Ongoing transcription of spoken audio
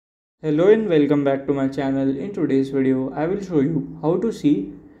Hello and welcome back to my channel. In today's video, I will show you how to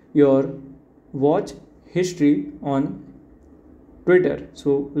see your watch history on Twitter.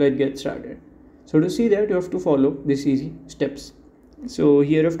 So let's get started. So to see that, you have to follow these easy steps. So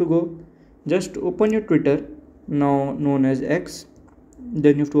here you have to go, just open your Twitter, now known as X.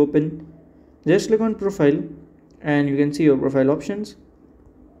 Then you have to open, just click on profile and you can see your profile options.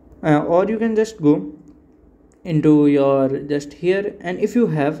 Or you can just go into your just here, and if you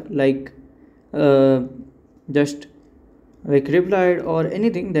have uh, just replied or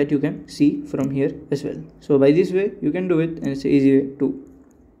anything, that you can see from here as well. So by this way you can do it, and it's an easy way too.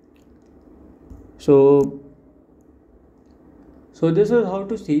 So this is how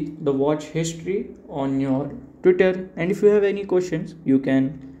to see the watch history on your Twitter, and if you have any questions you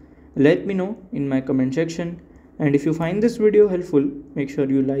can let me know in my comment section. And if you find this video helpful, make sure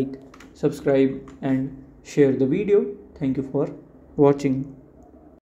you like, subscribe and share the video. Thank you for watching.